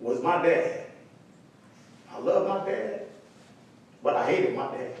was my dad. I love my dad, but I hated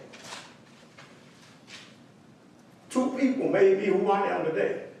my dad. Two people made me who I am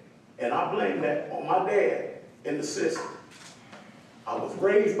today. And I blame that on my dad and the system. I was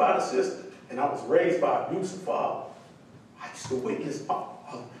raised by the system, and I was raised by an abusive father. I used to witness my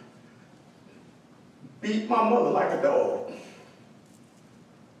father beat my mother like a dog.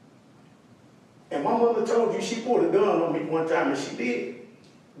 And my mother told you she pulled a gun on me one time, and she did.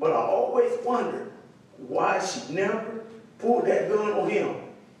 But I always wondered why she never pulled that gun on him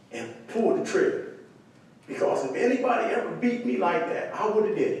and pulled the trigger. Because if anybody ever beat me like that, I would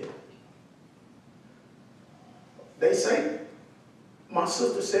have did it. They say, my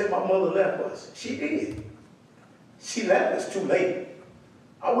sister said my mother left us. She did. She left us too late.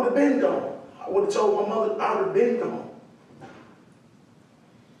 I would have been gone. I would have told my mother I would have been gone.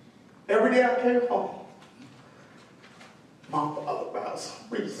 Every day I came home, my father found some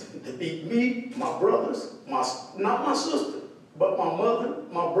reason to beat me, my brothers, not my sister, but my mother,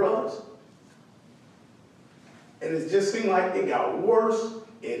 my brothers. And it just seemed like it got worse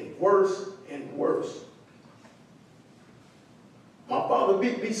and worse and worse. My father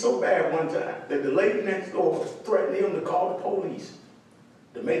beat me so bad one time that the lady next door threatened him to call the police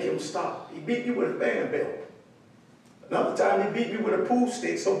to make him stop. He beat me with a fan belt. Another time he beat me with a pool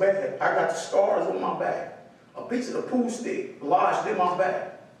stick so bad I got the scars on my back. A piece of the pool stick lodged in my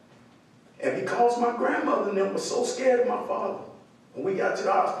back. And because my grandmother and them were so scared of my father, when we got to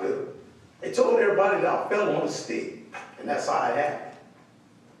the hospital, they told everybody that I fell on a stick, and that's how it happened.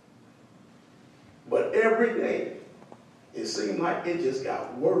 But every day, it seemed like it just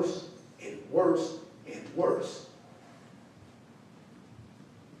got worse and worse and worse.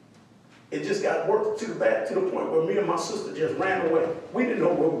 It just got worse to the point where me and my sister just ran away. We didn't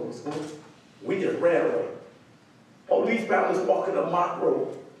know where we was going. We just ran away. Police found us walking up Mock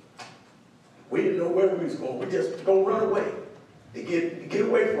Road. We didn't know where we was going. We just go run away to get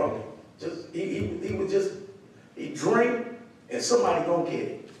away from him. He drank and somebody gonna get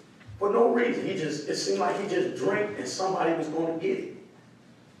it. For no reason. It seemed like he just drank and somebody was gonna get it.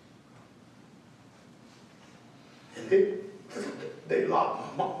 And they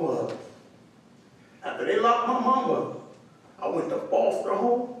locked my mama up. After they locked my mama up, I went to foster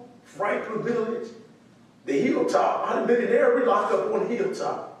home, Franklin Village, the Hilltop. I'd been in every lockup on the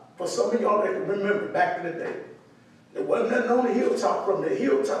Hilltop. For some of y'all that can remember back in the day. There wasn't nothing on the Hilltop. From the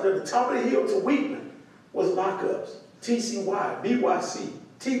Hilltop to the top of the hill to Wheatman was lockups. TCY, BYC,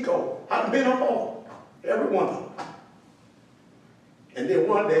 TCO. I've been up all, every one of them. And then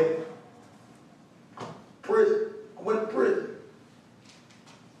one day, prison. I went to prison.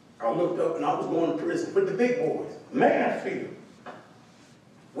 I looked up and I was going to prison with the big boys. Mansfield.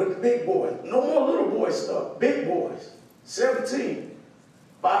 With the big boys. No more little boy stuff. Big boys. 17.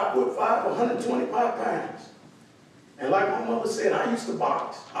 5'5", 125 pounds. And like my mother said, I used to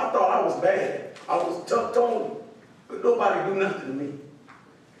box. I thought I was bad. I was tough-toned. But nobody do nothing to me.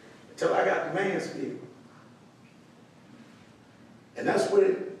 Until I got to Mansfield. And that's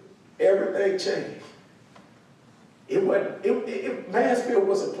when everything changed. Mansfield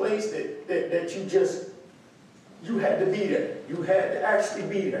was a place that you had to be there. You had to actually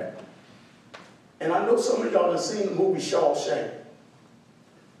be there. And I know some of y'all have seen the movie Shawshank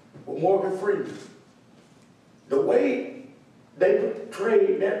with Morgan Freeman. The way they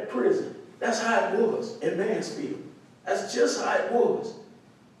portrayed that prison, that's how it was in Mansfield. That's just how it was.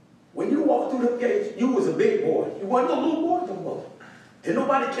 When you walked through the gates, you was a big boy. You wasn't a little boy no more. Didn't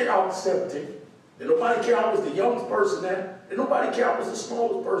nobody care I was 17. Didn't nobody care I was the youngest person there. Didn't nobody care I was the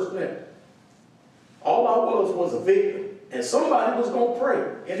smallest person there. All I was a victim. And somebody was going to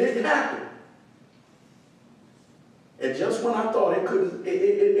pray. And it happened. And just when I thought it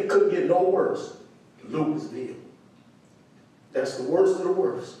couldn't get no worse, Lucasville. That's the worst of the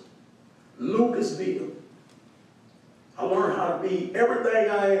worst. Lucasville. I learned how to be everything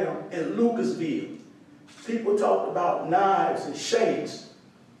I am in Lucasville. People talked about knives and shanks.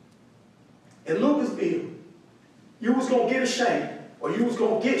 In Lucasville, you was going to get a shank or you was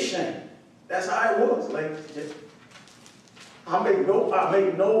going to get shanked. That's how it was, ladies and gentlemen. I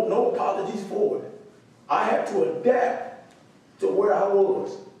make no apologies for it. I had to adapt to where I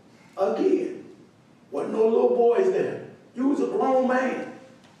was. Again, wasn't no little boys there. You was a grown man.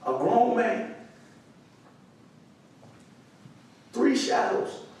 A grown man. 3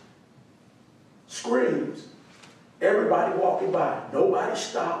 shadows. Screams. Everybody walking by. Nobody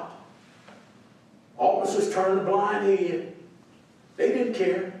stopped. Officers turned a blind head. They didn't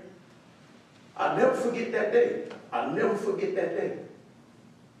care. I'll never forget that day. I'll never forget that day.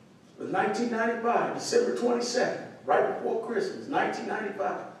 It was 1995, December 22nd, right before Christmas,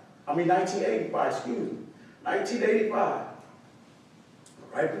 1985, excuse me. 1985,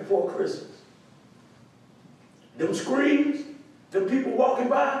 right before Christmas. Them screams, them people walking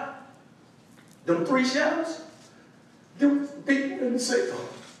by, them 3 shadows, them people in the sickle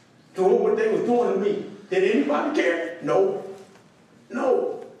doing what they was doing to me. Did anybody care? No.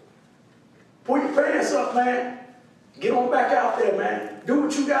 No. Pull your pants up, man. Get on back out there, man. Do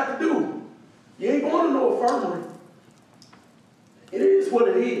what you got to do. You ain't going to no infirmary. It is what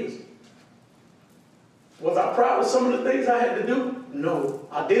it is. Was I proud of some of the things I had to do? No.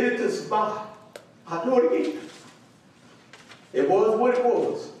 I did it to survive. I'll do it again. It was what it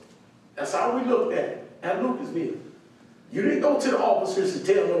was. That's how we looked at it at Lucasville. You didn't go to the officers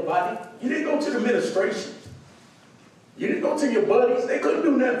to tell nobody. You didn't go to the administration. You didn't go to your buddies. They couldn't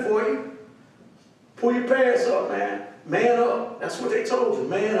do nothing for you. Pull your pants up, man. Man up. That's what they told you.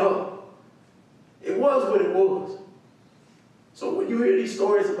 Man up. It was what it was. So when you hear these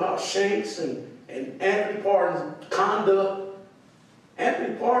stories about Shanks and Anthony Parton's conduct,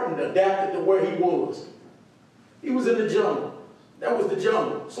 Anthony Parton adapted to where he was. He was in the jungle. That was the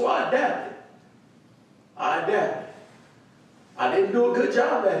jungle. So I adapted. I didn't do a good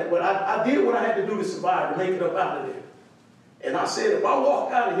job at it, but I did what I had to do to survive, to make it up out of there. And I said, if I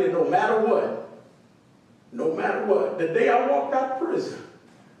walk out of here, no matter what, the day I walked out of prison,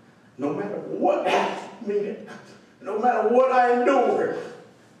 no matter what happened to me, no matter what I endured,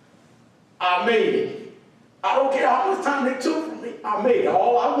 I made it. I don't care how much time they took from me, I made it.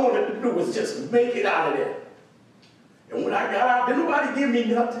 All I wanted to do was just make it out of there. And when I got out, didn't nobody give me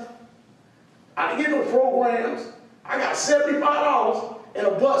nothing. I didn't get no programs. I got $75 and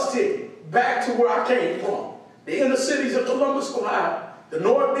a bus ticket back to where I came from. The inner cities of Columbus, Ohio, the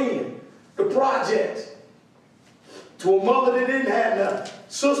North End, the projects. To a mother that didn't have nothing.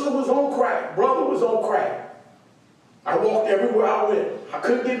 Sister was on crack. Brother was on crack. I walked everywhere I went. I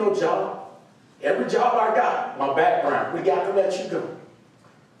couldn't get no job. Every job I got, my background, we got to let you go.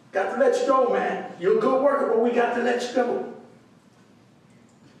 Got to let you go, man. You're a good worker, but we got to let you go.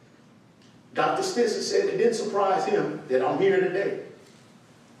 Dr. Stinson said it didn't surprise him that I'm here today.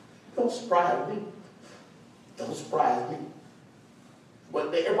 Don't surprise me. Don't surprise me.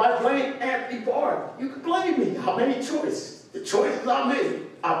 But everybody blame Anthony Parton. You can blame me. I made choices. The choices I made,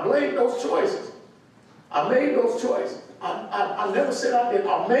 I blame those choices. I made those choices. I never said I did.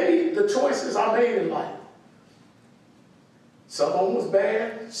 I made the choices I made in life. Some of them was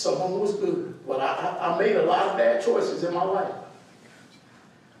bad, some of them was good. But I made a lot of bad choices in my life.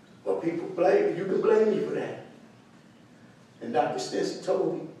 But people blame, you can blame me for that. And Dr. Stinson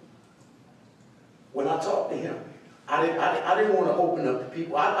told me, when I talked to him, I didn't want to open up to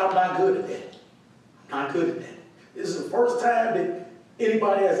people. I'm not good at that. I'm not good at that. This is the first time that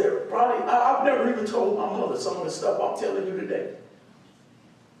anybody has ever, probably, I've never even told my mother some of the stuff I'm telling you today.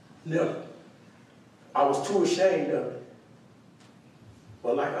 Never. I was too ashamed of it.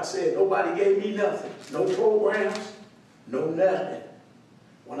 But like I said, nobody gave me nothing. No programs, no nothing.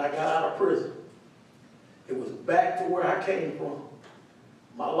 When I got out of prison, it was back to where I came from.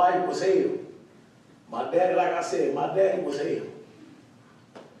 My life was hell. My daddy, like I said, my daddy was hell.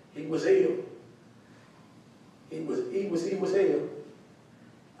 He was hell. He was hell.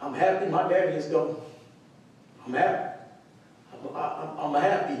 I'm happy my daddy is gone. I'm happy. I'm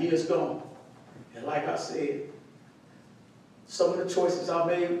happy he is gone. And like I said, Some of the choices I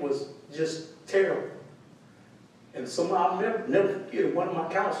made was just terrible. And somehow I'll never forget, one of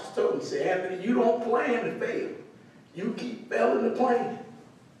my counselors told me, said, Anthony, you don't plan to fail. You keep failing to plan.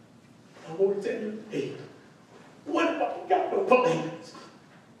 I want to tell you, hey, what if I ain't got no plans?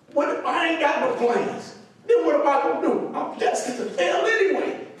 What if I ain't got no plans? Then what am I going to do? I'm destined to fail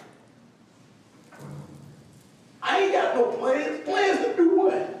anyway. I ain't got no plans. Plans to do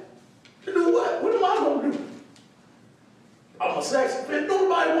what? To do what? What am I going to do? I'm a sex offender.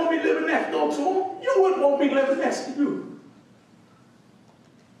 Nobody want me living next door to him. You wouldn't want me living next to you.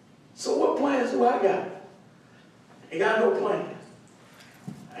 So what plans do I got? Ain't got no plans.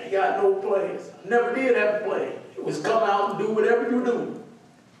 I ain't got no plans. I never did have a plan. It was come out and do whatever you do.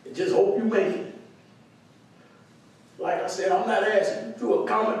 And just hope you make it. Like I said, I'm not asking you to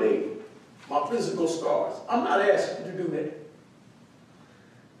accommodate my physical scars. I'm not asking you to do that.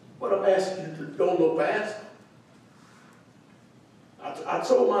 But I'm asking you to don't look past them. I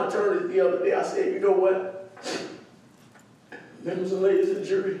told my attorney the other day, I said, you know what? Members and ladies of the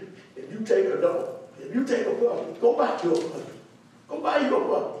jury, if you take a dog, if you take a puppy, go buy you a puppy. Go buy you a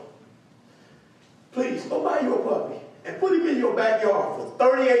puppy. Please, go buy you a puppy and put him in your backyard for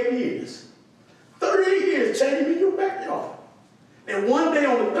 38 years. 38 years, chain him in your backyard. And one day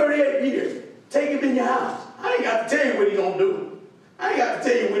on the 38 years, take him in your house. I ain't got to tell you what he's going to do. I ain't got to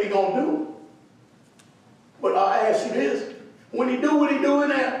tell you what he's going to do. But I'll ask you this. When he do what he doing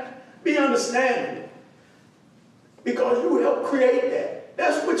there, be understanding. Because you helped create that.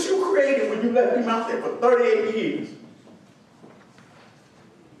 That's what you created when you left him out there for 38 years.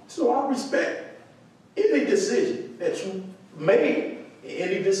 So I respect any decision that you made,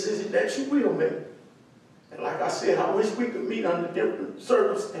 any decision that you will make. And like I said, I wish we could meet under different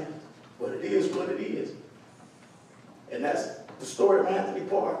circumstances. But it is what it is. And that's the story of Anthony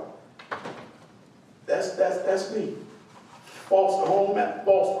Park. That's me. Foster home after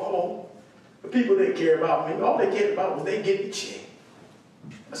foster home. The people didn't care about me. All they cared about was they get the check.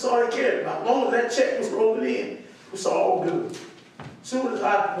 That's all they cared about. As long as that check was rolling in, it was all good. As soon as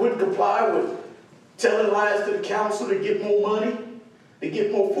I wouldn't comply with telling lies to the council to get more money, to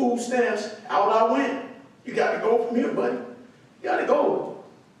get more food stamps, out I went. You got to go from here, buddy. You got to go.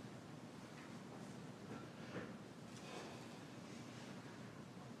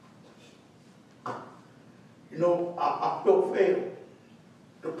 You know, I felt failed.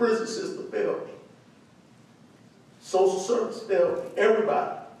 The prison system failed me. Social service failed me.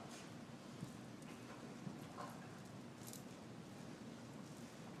 Everybody.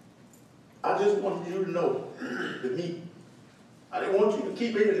 I just wanted you to know, to me. I didn't want you to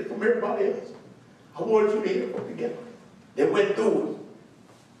keep hearing it from everybody else. I wanted you to hear it from the guy that went through it.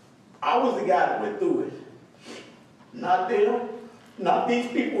 I was the guy that went through it. Not them, not these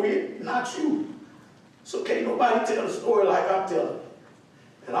people here, not you. So can't nobody tell the story like I'm telling it.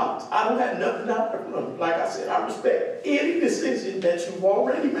 And I don't have nothing out there from you. Like I said, I respect any decision that you've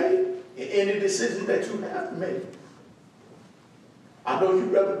already made and any decision that you have to make. I know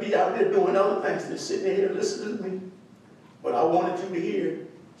you'd rather be out there doing other things than sitting here listening to me. But I wanted you to hear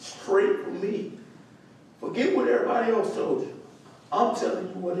straight from me. Forget what everybody else told you. I'm telling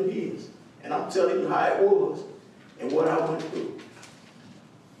you what it is. And I'm telling you how it was and what I went through.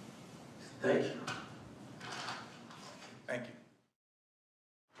 Thank you. Thank you.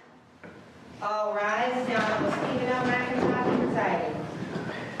 All rise. Honorable Stephen L. McIntyre presiding.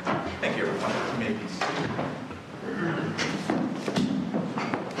 Thank you, everyone. You may be seated.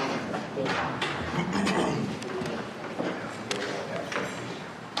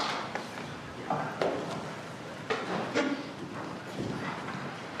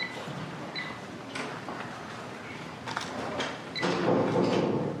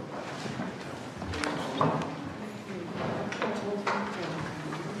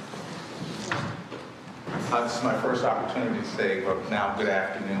 This is my first opportunity to say, well, now, good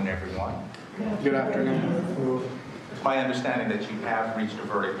afternoon, everyone. Good afternoon. It's my understanding that you have reached a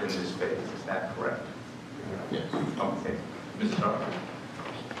verdict in this phase. Is that correct? Yes. Okay. Ms. Dark.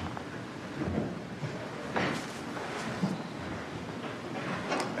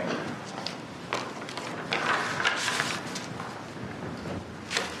 Thank you.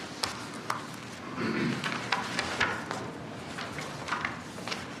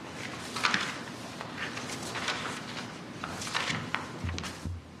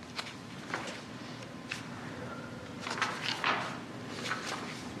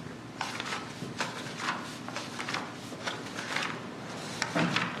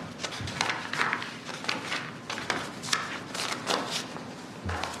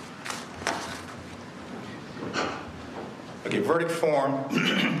 Okay, verdict form,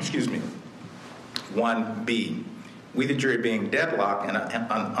 excuse me, 1B. We, the jury, being deadlocked and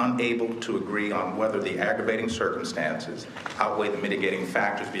unable to agree on whether the aggravating circumstances outweigh the mitigating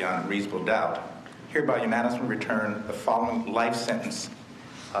factors beyond reasonable doubt, hereby unanimously return the following life sentence,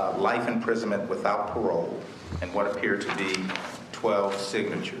 life imprisonment without parole, and what appear to be 12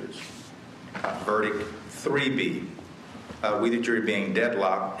 signatures. Verdict 3B. We, the jury, being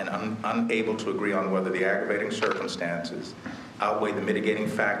deadlocked and unable to agree on whether the aggravating circumstances outweigh the mitigating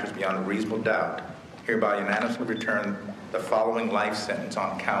factors beyond a reasonable doubt, hereby unanimously return the following life sentence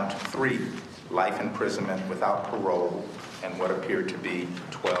on count 3, life imprisonment without parole, and what appear to be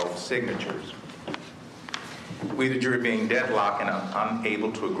 12 signatures. We, the jury, being deadlocked and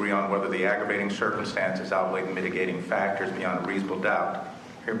unable to agree on whether the aggravating circumstances outweigh the mitigating factors beyond a reasonable doubt,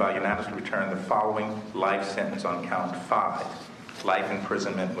 hereby unanimously return the following life sentence on count 5, life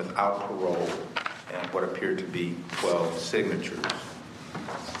imprisonment without parole, and what appear to be 12 signatures.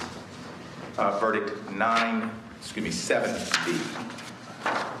 Verdict 7B.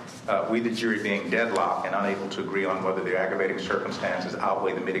 We, the jury, being deadlocked and unable to agree on whether the aggravating circumstances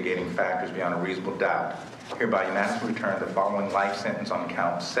outweigh the mitigating factors beyond a reasonable doubt, hereby unanimously return the following life sentence on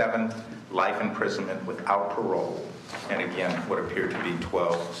count 7, life imprisonment without parole, and again, what appear to be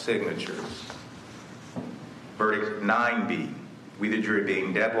 12 signatures. Verdict 9B. We, the jury,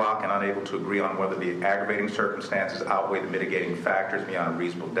 being deadlocked and unable to agree on whether the aggravating circumstances outweigh the mitigating factors beyond a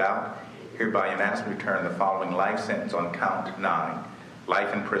reasonable doubt, hereby unanimously return the following life sentence on count 9,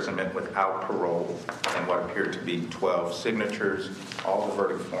 life imprisonment without parole, and what appear to be 12 signatures. All the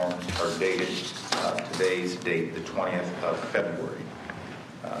verdict forms are dated today's date, the 20th of February.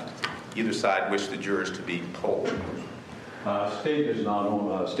 Either side wish the jurors to be polled. State does not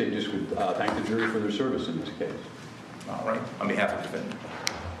own, State just would thank the jury for their service in this case. All right. On behalf of the defendant.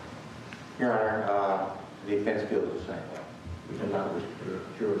 Your Honor, the defense feels the same way. We do not wish the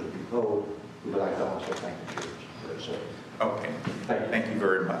jurors to be polled. We would like to also thank the jurors for their service. Okay. Thank you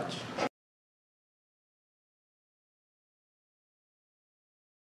very much.